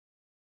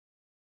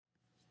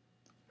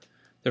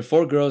There are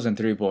four girls and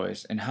three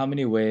boys. In how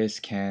many ways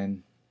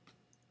can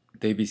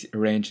they be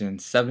arranged in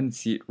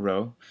 7-seat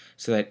row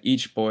so that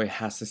each boy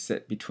has to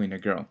sit between a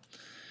girl?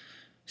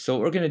 So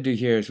what we're going to do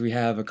here is we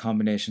have a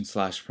combination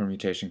slash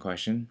permutation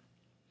question,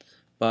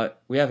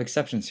 but we have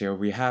exceptions here.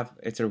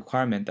 It's a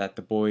requirement that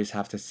the boys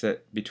have to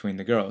sit between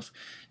the girls.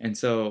 And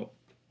so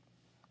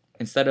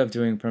instead of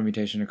doing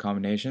permutation or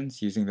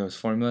combinations using those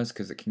formulas,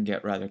 because it can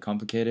get rather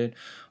complicated,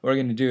 what we're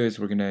going to do is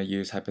we're going to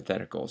use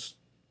hypotheticals.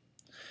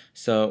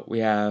 So we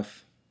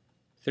have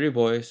three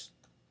boys,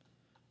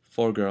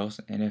 four girls,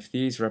 and if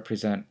these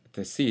represent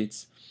the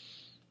seats,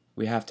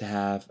 we have to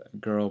have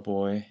girl,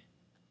 boy,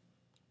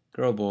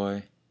 girl,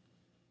 boy,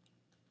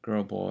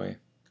 girl, boy,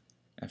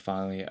 and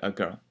finally a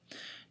girl.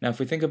 Now if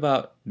we think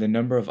about the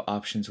number of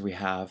options we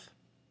have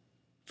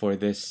for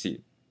this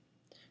seat,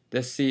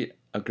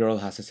 a girl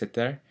has to sit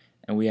there,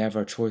 and we have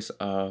our choice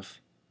of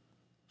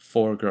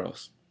four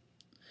girls.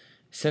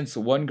 Since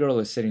one girl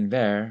is sitting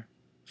there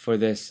for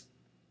this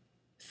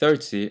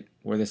third seat,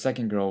 where the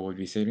second girl would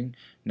be sitting,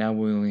 now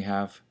we only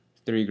have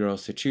three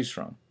girls to choose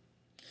from.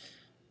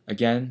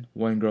 Again,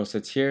 one girl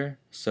sits here,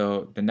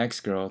 so the next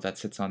girl that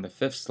sits on the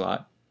fifth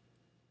slot,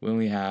 we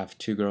only have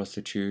two girls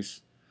to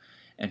choose.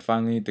 And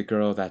finally, the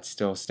girl that's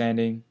still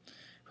standing,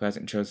 who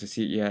hasn't chosen a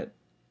seat yet,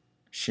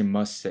 she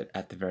must sit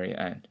at the very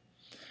end.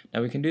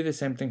 Now we can do the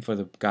same thing for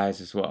the guys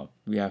as well.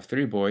 We have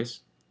three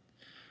boys.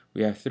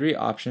 We have three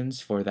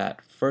options for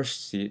that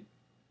first seat.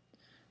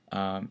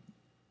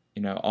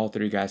 All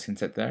three guys can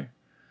sit there.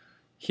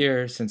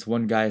 Here, since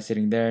one guy is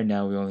sitting there,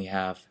 now we only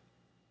have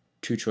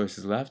two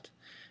choices left.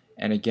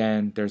 And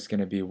again, there's going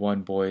to be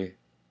one boy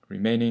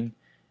remaining,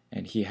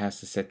 and he has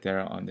to sit there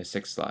on the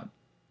sixth slot.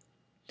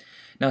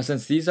 Now,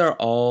 since these are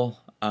all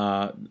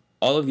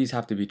of these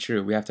have to be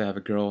true, we have to have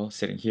a girl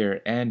sitting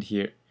here, and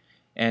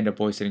a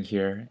boy sitting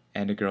here,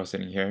 and a girl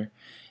sitting here,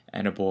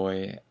 and a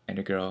boy, and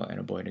a girl, and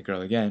a boy, and a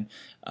girl again.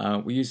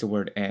 We use the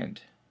word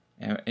and.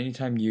 And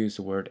anytime you use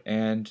the word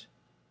and,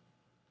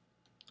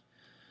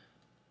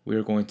 we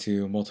are going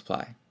to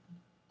multiply.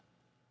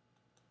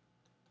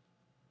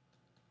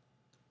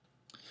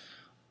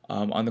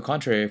 On the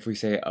contrary, if we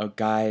say a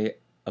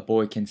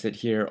boy can sit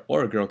here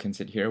or a girl can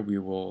sit here, we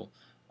will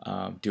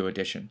do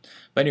addition.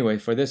 But anyway,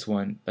 for this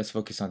one, let's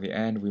focus on the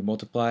end. We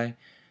multiply.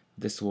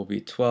 This will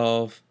be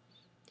 12.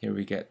 Here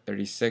we get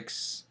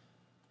 36,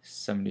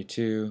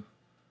 72,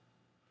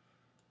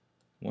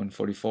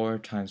 144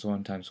 times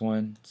 1 times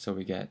 1. So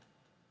we get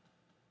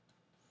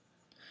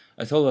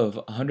a total of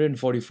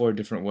 144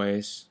 different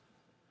ways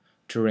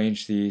to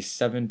arrange these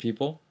 7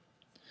 people,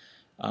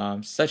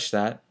 such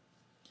that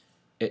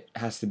it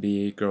has to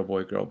be girl,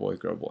 boy, girl, boy,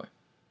 girl, boy.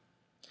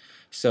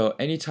 So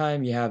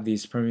anytime you have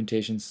these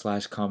permutation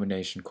slash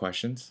combination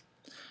questions,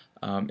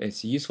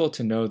 it's useful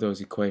to know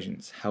those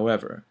equations.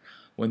 However,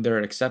 when there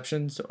are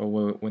exceptions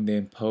or when they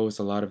impose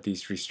a lot of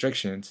these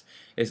restrictions,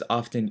 it's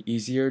often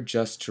easier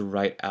just to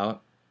write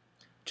out,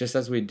 just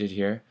as we did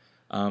here,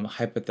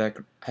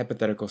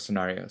 hypothetical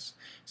scenarios.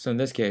 So in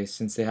this case,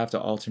 since they have to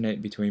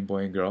alternate between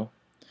boy and girl,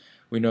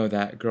 we know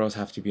that girls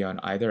have to be on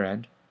either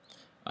end,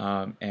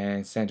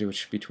 and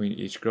sandwiched between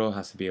each girl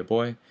has to be a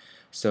boy.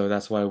 So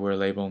that's why we're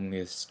labeling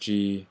this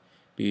G,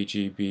 B,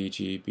 G, B,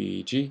 G,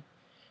 B, G.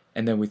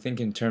 And then we think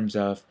in terms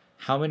of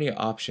how many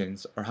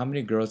options or how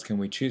many girls can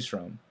we choose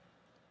from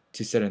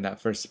to sit in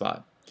that first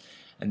spot.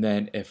 And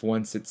then if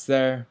one sits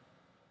there,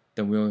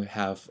 then we'll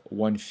have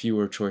one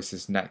fewer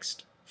choices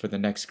next for the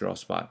next girl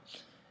spot,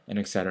 and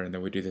etc. And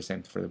then we do the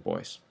same for the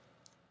boys.